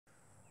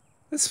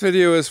This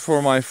video is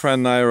for my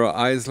friend Niara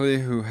Isley,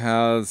 who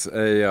has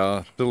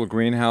a little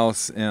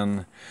greenhouse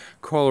in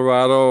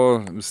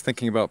Colorado. I was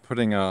thinking about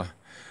putting a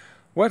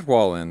wet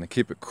wall in to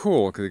keep it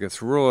cool because it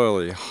gets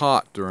really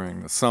hot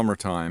during the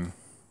summertime.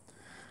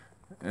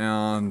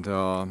 And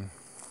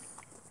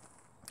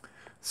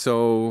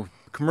so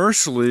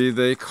commercially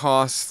they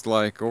cost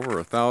like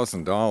over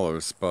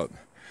 $1,000, but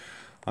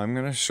I'm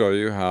going to show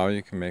you how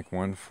you can make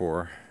one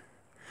for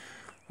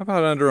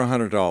about under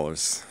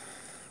 $100.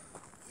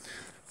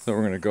 So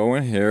we're going to go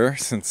in here,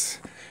 since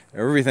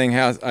everything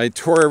I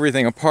tore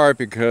everything apart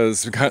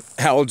because we've got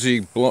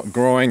algae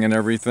growing and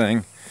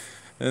everything,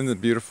 and the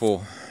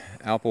beautiful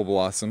apple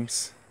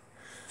blossoms.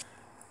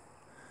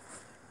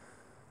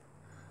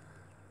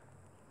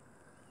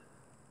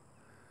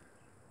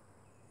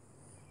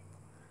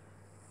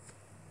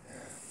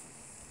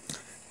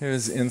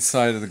 Here's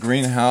inside of the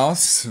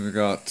greenhouse. We've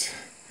got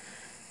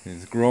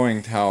these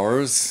growing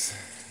towers,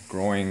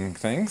 growing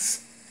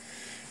things.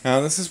 Now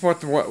this is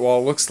what the wet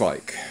wall looks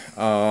like.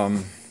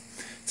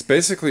 It's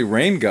basically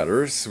rain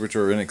gutters, which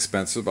are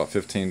inexpensive, about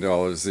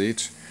 $15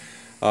 each,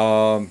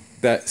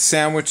 that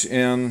sandwich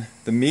in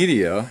the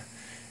media,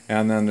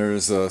 and then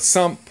there's a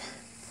sump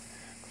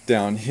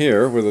down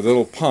here with a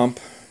little pump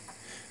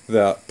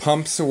that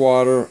pumps the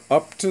water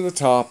up to the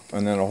top,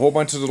 and then a whole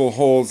bunch of little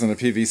holes in a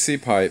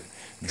PVC pipe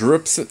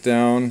drips it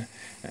down,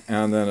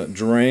 and then it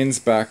drains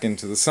back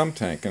into the sump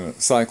tank, and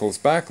it cycles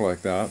back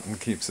like that and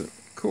keeps it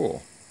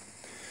cool.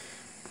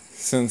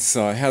 Since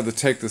I had to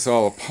take this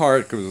all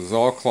apart because it was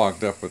all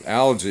clogged up with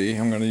algae,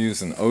 I'm going to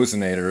use an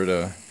ozonator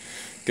to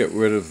get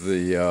rid of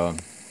the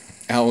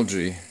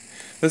algae.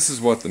 This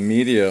is what the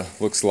media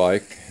looks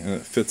like, and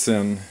it fits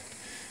in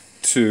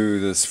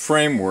to this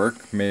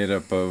framework made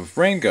up of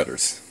rain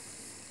gutters.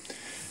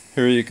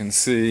 Here you can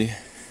see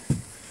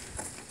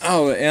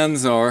how the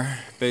ends are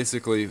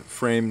basically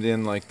framed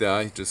in like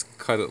that. You just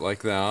cut it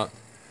like that,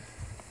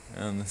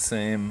 and the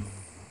same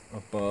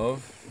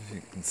above, if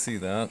you can see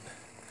that.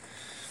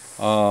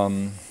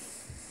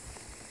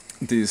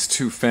 These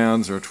two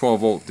fans are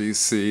 12-volt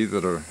DC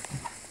that are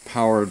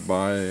powered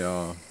by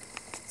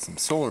some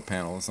solar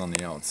panels on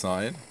the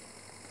outside.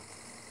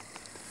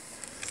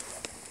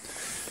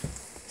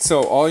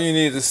 So all you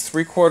need is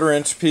 3/4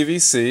 inch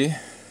PVC,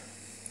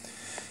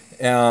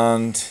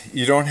 and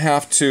you don't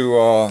have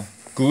to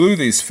glue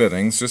these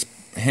fittings, just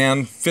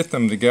hand fit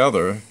them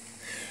together.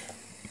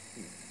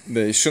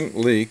 They shouldn't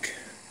leak.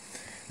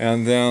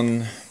 And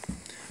then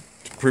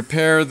to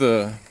prepare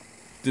the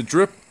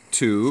drip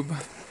tube,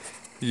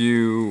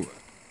 you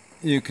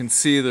can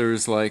see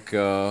there's like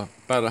about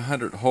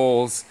 100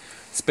 holes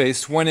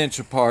spaced 1 inch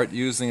apart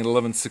using an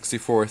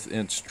 11/64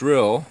 inch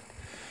drill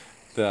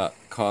that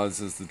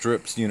causes the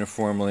drips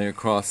uniformly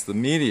across the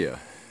media.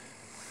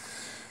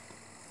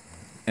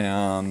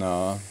 And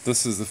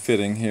this is the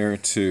fitting here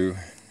you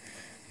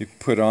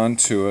put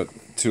onto it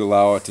to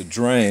allow it to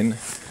drain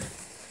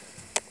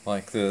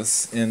like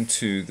this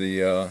into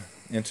the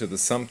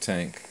sump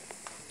tank.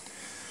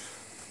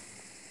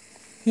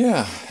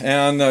 Yeah,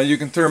 and you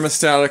can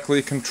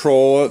thermostatically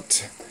control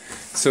it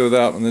so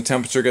that when the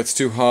temperature gets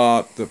too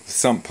hot, the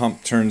sump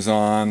pump turns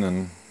on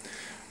and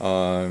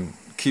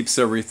keeps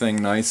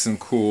everything nice and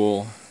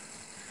cool.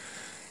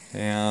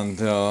 And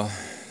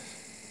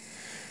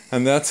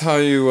that's how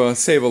you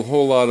save a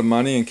whole lot of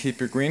money and keep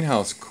your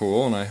greenhouse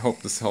cool. And I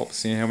hope this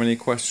helps. If you have any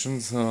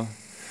questions,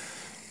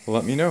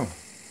 let me know.